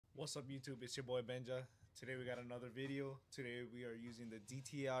What's up YouTube, it's your boy Benjah. Today we got another video. Today we are using the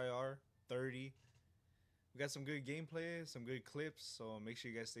DTIR 30. We got some good gameplay, some good clips, so make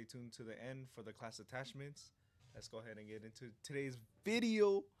sure you guys stay tuned to the end for the class attachments. Let's go ahead and get into today's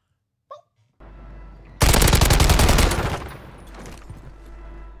video.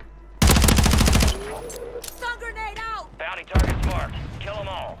 Stun grenade out! Bounty targets marked. Kill them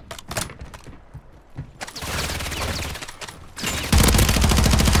all.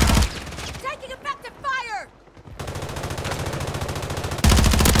 Taking effective fire!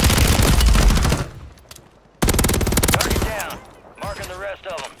 Target down. Marking the rest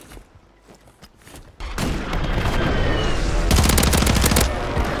of them.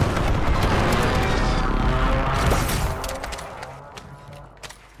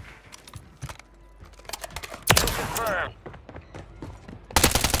 Kill confirmed.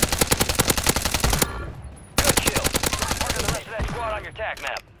 Good kill. Marking the rest of that squad on your TAC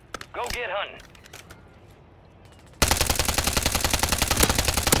map. Go get hunting.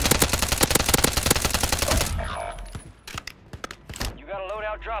 You got a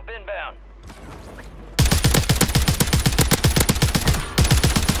loadout drop inbound.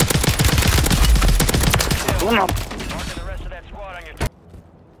 Marking the rest of that squad on your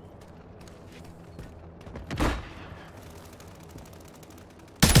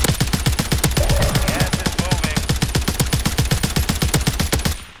gas is moving.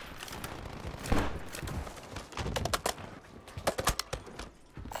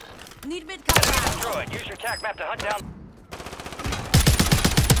 Need mid-cover. Destroyed. Use your TAC map to hunt down.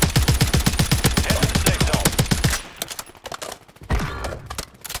 Head to the safe zone.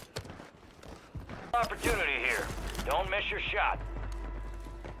 Opportunity here. Don't miss your shot.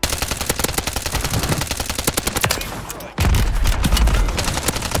 Enemy destroyed.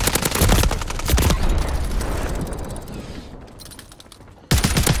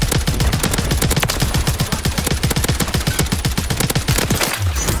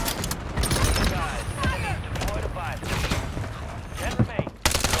 Guys, enemies deployed a buy station. 10 remain.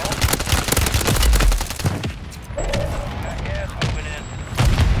 Go. Got gas moving in.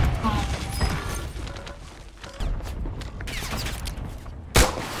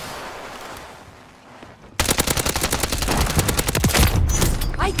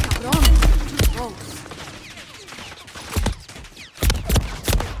 Ay, cabrón. Close.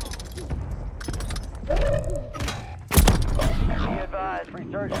 Be advised,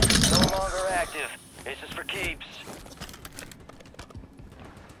 resurgence is no longer active. This is for keeps.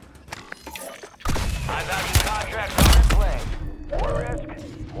 High value contracts are in play. More risk,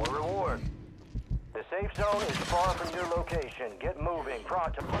 more reward. The safe zone is far from your location. Get moving,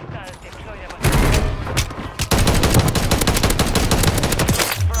 pronto. Confirmed.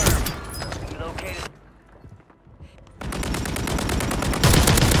 Located.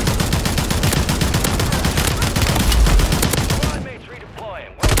 Squad mates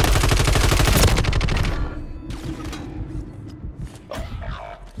redeploying.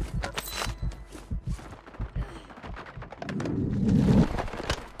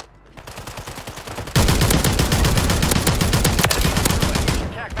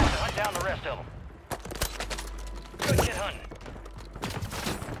 Attack back to hunt down the rest of them. Good shit hunting.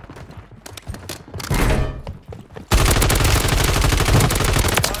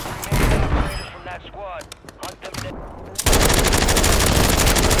 Remaining operators from that squad. Hunt them down.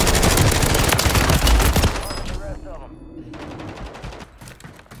 The rest of them.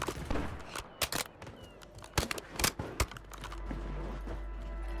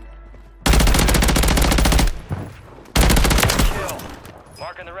 Kill.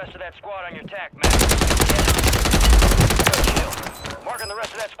 Marking the rest of that squad on your TAC map. Good kill. Marking the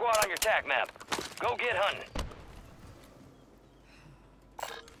rest of that squad on your TAC map. Go get hunting.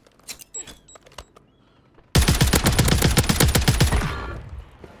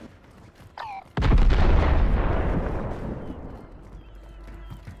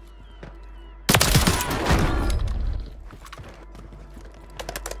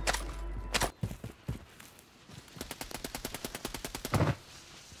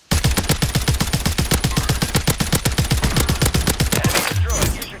 Enemy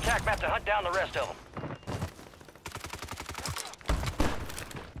destroyed. Use your TAC map to hunt down the rest of them.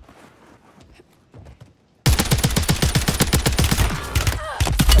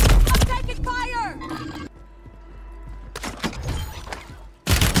 I'm taking fire!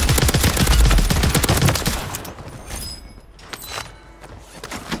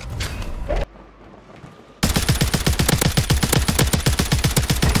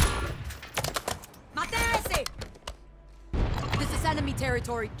 Materese! This is enemy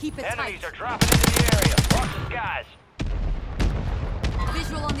territory. Keep it Enemies tight. are dropping into the area. Watch the skies.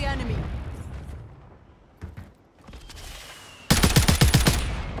 visual on the enemy.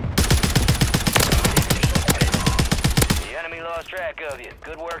 The enemy lost track of you.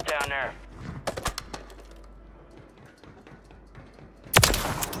 Good work down there.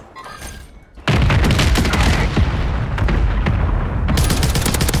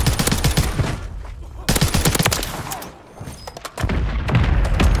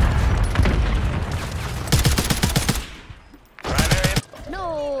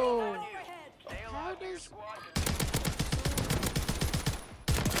 No. How does?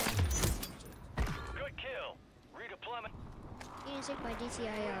 Good kill. Redeployment. You didn't take my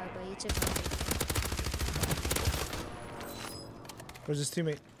DTIR, but you took my. Where's his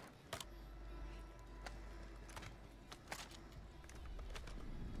teammate?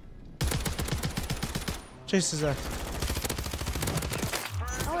 Chase his ass.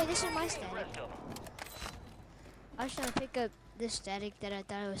 Oh wait, this is my static. I was trying to pick up this static that I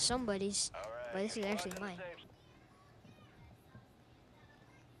thought was somebody's, but this is actually mine.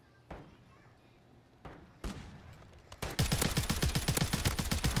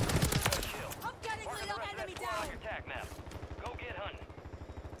 I'm getting little enemy down. Your attack map. Go get hunting.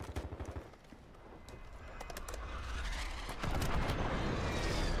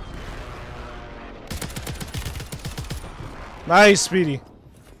 Nice, Speedy.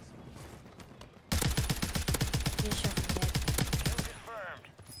 Get shot from dead. Kill confirmed.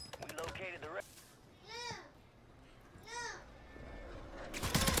 We located the rest.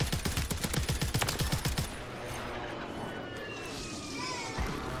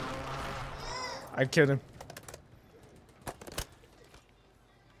 I killed him.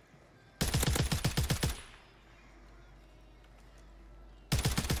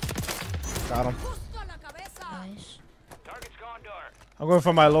 Got him. Justo en la cabeza. Nice. Target's gone dark. I'm going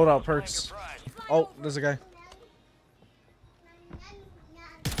for my loadout perks. Surprise. Oh, there's a guy.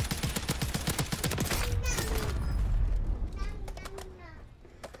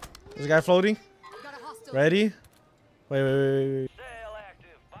 There's a guy floating. Got a hostile. Ready? Wait. Sale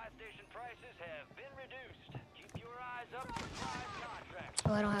active. Buy station prices have been reduced. Keep your eyes up for prize contracts.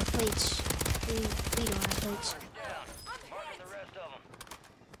 Oh, I don't have plates. We don't have plates. Down. Marking the rest of them.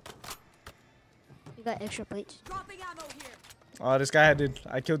 You got extra plates? Dropping ammo here. Oh, this guy did.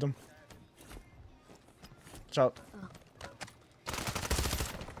 I killed him. Watch out.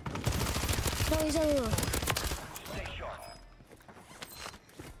 No, he's everywhere. Stay sharp.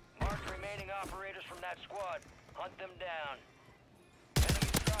 Mark the remaining operators from that squad. Hunt them down.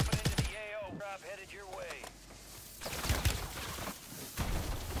 Enemies dropping into the AO. Drop headed your way.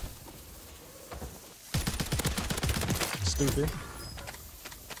 Stupid.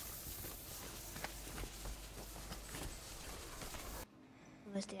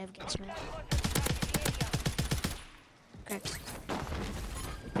 Unless they have gas mask. Cracked.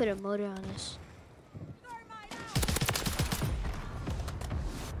 We put a motor on us.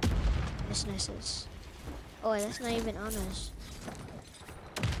 That's nice. Oh, that's not even on us.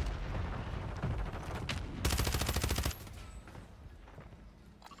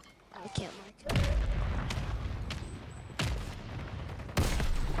 I can't mark it.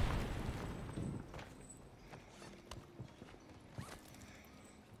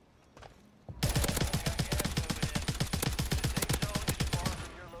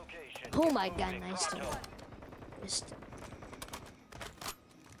 Oh my god, nice to missed.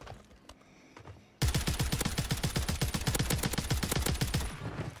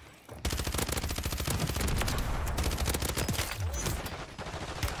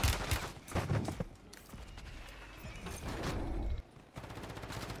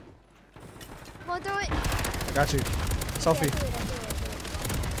 Come on, throw it. I got you. Selfie.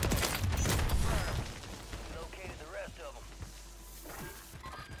 Located the rest of them.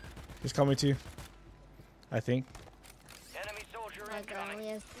 He's coming to you. I think. Enemy soldier Oh my god, incoming. we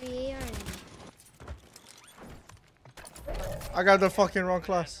have 3 AR enemies. I got the fucking wrong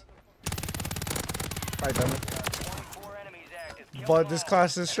class. Right, damn it. 24 enemies active. Kill But them this all.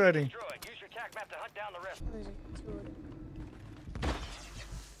 class is Enemy shredding. destroyed. Use your attack map to hunt down the rest. There's 2 of them.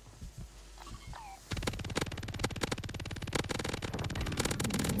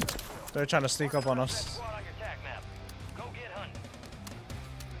 They're trying to sneak up on us. Squad on your attack map. Go get hunting.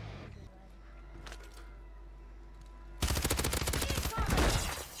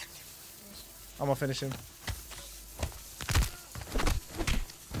 I'm gonna finish him.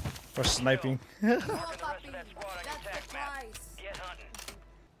 For sniping. Marking the rest of that squad on your That's the attack map. prize. Get hunting.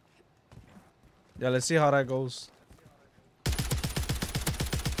 Yeah, let's see how that goes.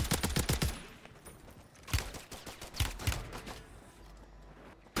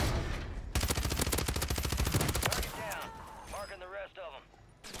 Target down. Marking the rest of them.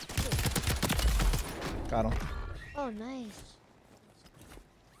 Got him. Oh, nice.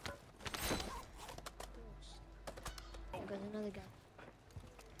 There goes another guy.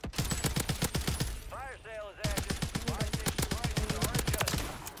 Fire sale is active. Fire station prices are adjusted.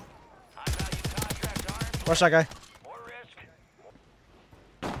 High value contracts are in Watch that guy. more risk.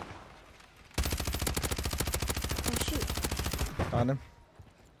 Oh, shoot. Got him.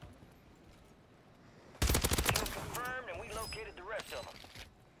 Kill confirmed, and we located the rest of them.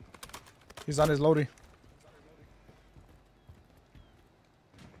 He's on his loadie.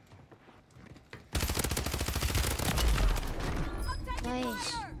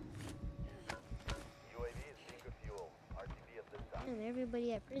 Nice. UAV is secret fuel. RTB at this time. Damn,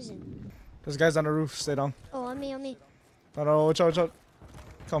 everybody at prison. This guy's on the roof. Stay down. Oh, on me, on me. No, no, watch out, watch out.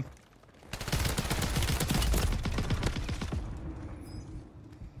 Come.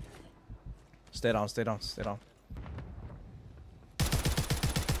 Stay down, stay down, stay down.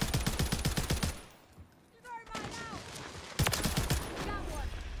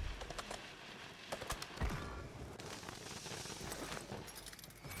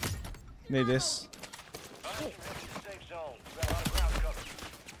 Need this. Safe zone. You got a lot of ground cover.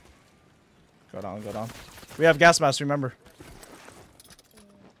 Go down, go down. We have gas masks, remember.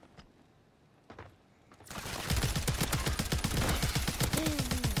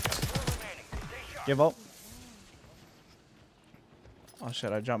 Remaining. Stay sharp. Give up. Oh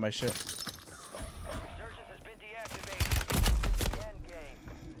shit, I dropped my shit. Resurgence has been deactivated. End game.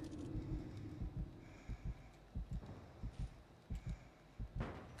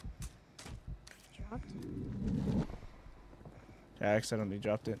 Dropped. Yeah, I accidentally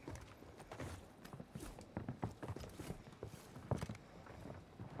dropped it.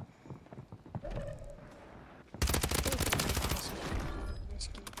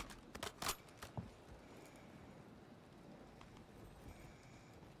 Risky.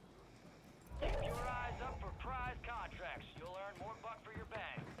 Keep your eyes up for prize contracts. You'll earn more buck for your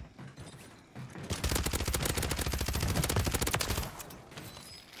bang.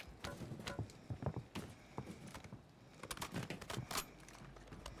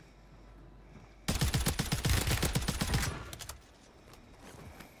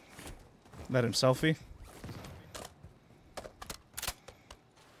 Let him selfie.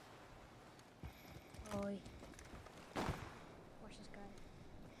 Oh, wait. Watch this guy.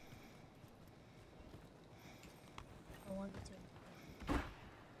 Oh, 1 2.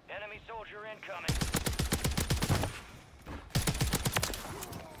 Enemy soldier incoming.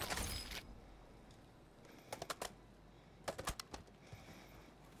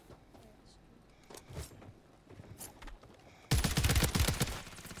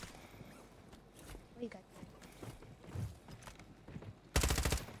 What you got?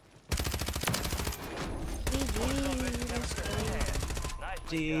 GG. Let's go. Nice.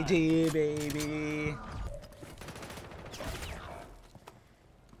 GG, baby.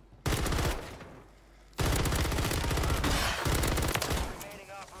 Remaining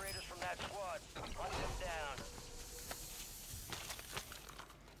operators from that squad. Hunt them down.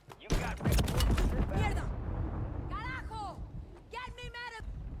 You got reinforcements inbound. Mierda! Carajo! Get me medic!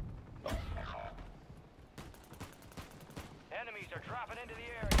 Enemies are dropping into the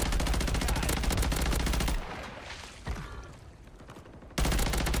area.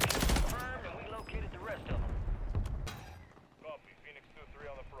 Confirmed, and we located the rest of them. Copy. Phoenix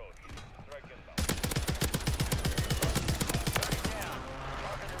 2-3 on approach. Strike inbound. Target down.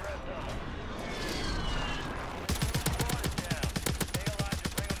 Marking the rest of them. Squad is down. Stay alive to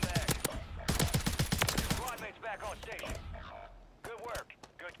bring them back. Squad mates back on station. Good work.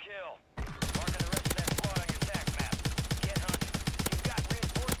 Good kill. Marking the rest of that squad on your tac map. Get hunting. You've got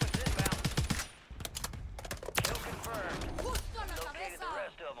reinforcements inbound. Kill confirmed. Justo en la Located the cabeza!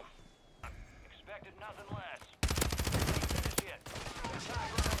 rest of them. Expected nothing less. Ain't finished yet. Got time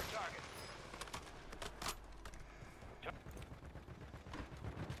for another target.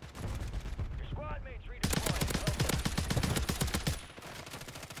 Your squad mates redeploying. Well done.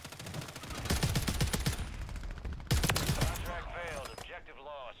 Contract failed. Objective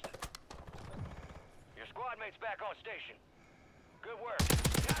lost. Your squad mates back on station. Good work.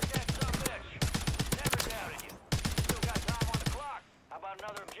 Got that some bitch. Never doubted you. Still got time on the clock. How about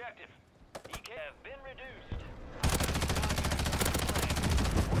another objective? EK have been reduced.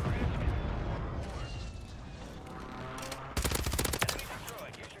 Enemy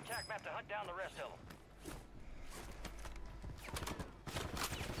destroyed. Use your tac map to hunt down the rest of them.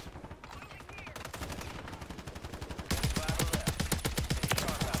 Stay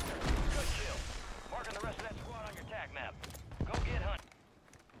sharp out there. Good kill. Marking the rest of that squad on your tac map. Go get hunting.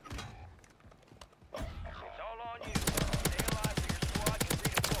 It's all on you. Stay alive so your squad can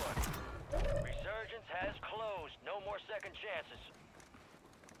redeploy. Resurgence has chances.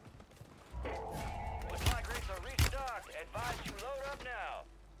 Supply crates are restocked. Advise you load up now.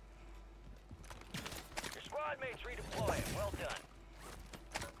 Your squad mates redeploying. Well done.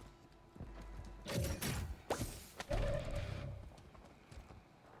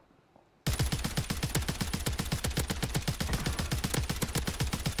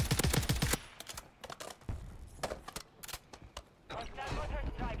 Hostile mortar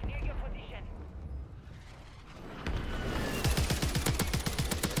strike near your position.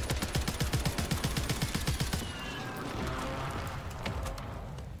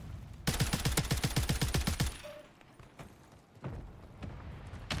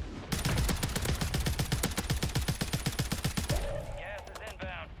 Gas is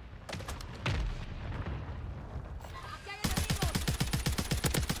inbound. Aquí hay enemigos.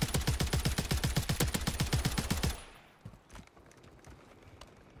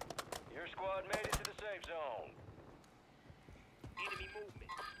 Your squad made it to the safe zone. Enemy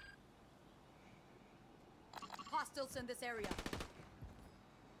movement. Hostiles in this area.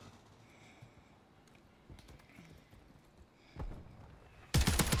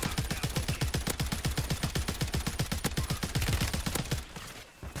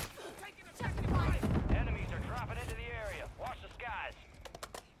 Taking fire. Enemies are dropping into the area. Watch the skies.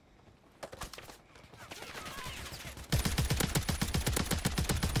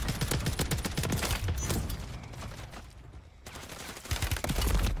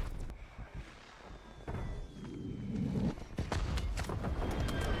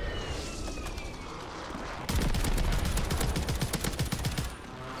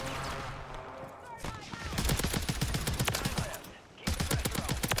 Time left. Keep the pressure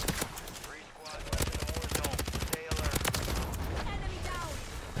on. 3 squads left in the war zone. Stay alert. Enemy down.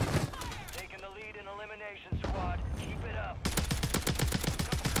 Taking the lead in elimination, squad. Keep it up.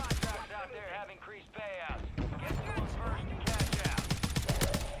 Couple contracts out there have increased payouts. Get to them first and cash out.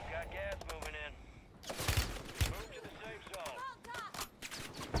 Got gas moving in. Move to the safe zone.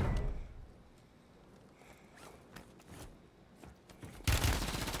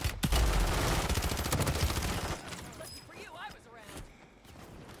 Lucky for you, I was around.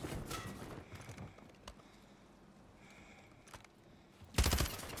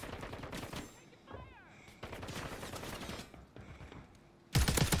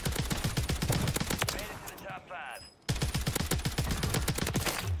 Made it to the top 5.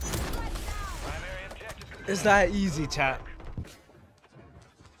 Right now. Primary objective complete. It's that easy, chat.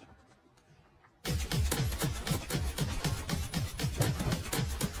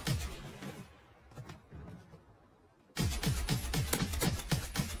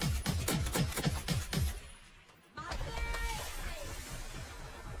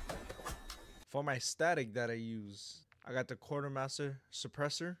 For my static that I use, I got the quartermaster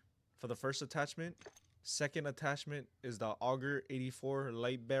suppressor for the first attachment. Second attachment is the auger 84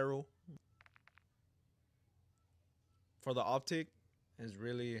 light barrel. For the optic, is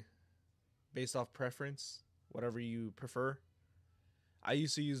really based off preference, whatever you prefer. I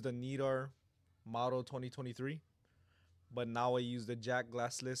used to use the DTIR model 2023, but now I use the Jack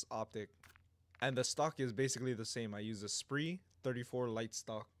glassless optic. And the stock is basically the same. I use a Spree 34 light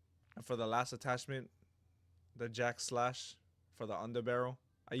stock. And for the last attachment, the Jack slash for the underbarrel,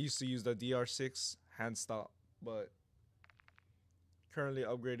 I used to use the DR6 hand stop, but currently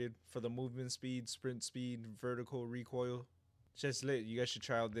upgraded for the movement speed, sprint speed, vertical recoil. It's just lit. You guys should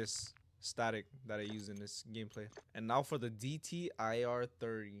try out this static that I use in this gameplay. And now for the DTIR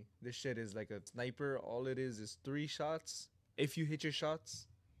 30. This shit is like a sniper. All it is 3 shots. If you hit your shots.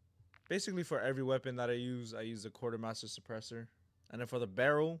 Basically for every weapon that I use the quartermaster suppressor. And then for the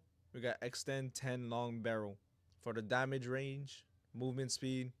barrel, we got extend 10 long barrel. For the damage range, movement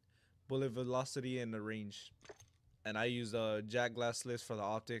speed, bullet velocity, and the range. And I use the Jack glassless for the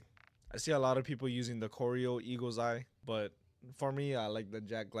optic. I see a lot of people using the Choreo Eagle's Eye, but for me, I like the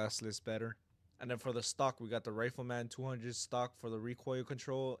Jack glassless better. And then for the stock, we got the Rifleman 200 stock for the recoil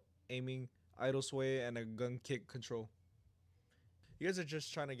control, aiming, idle sway, and a gun kick control. You guys are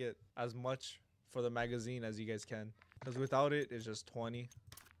just trying to get as much for the magazine as you guys can, because without it, it's just 20,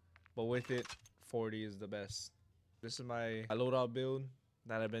 but with it, 40 is the best. This is my loadout build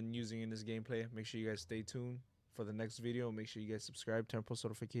that I've been using in this gameplay. Make sure you guys stay tuned for the next video. Make sure you guys subscribe, turn post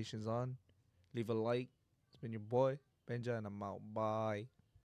notifications on, leave a like. It's been your boy Benjah, and I'm out. Bye.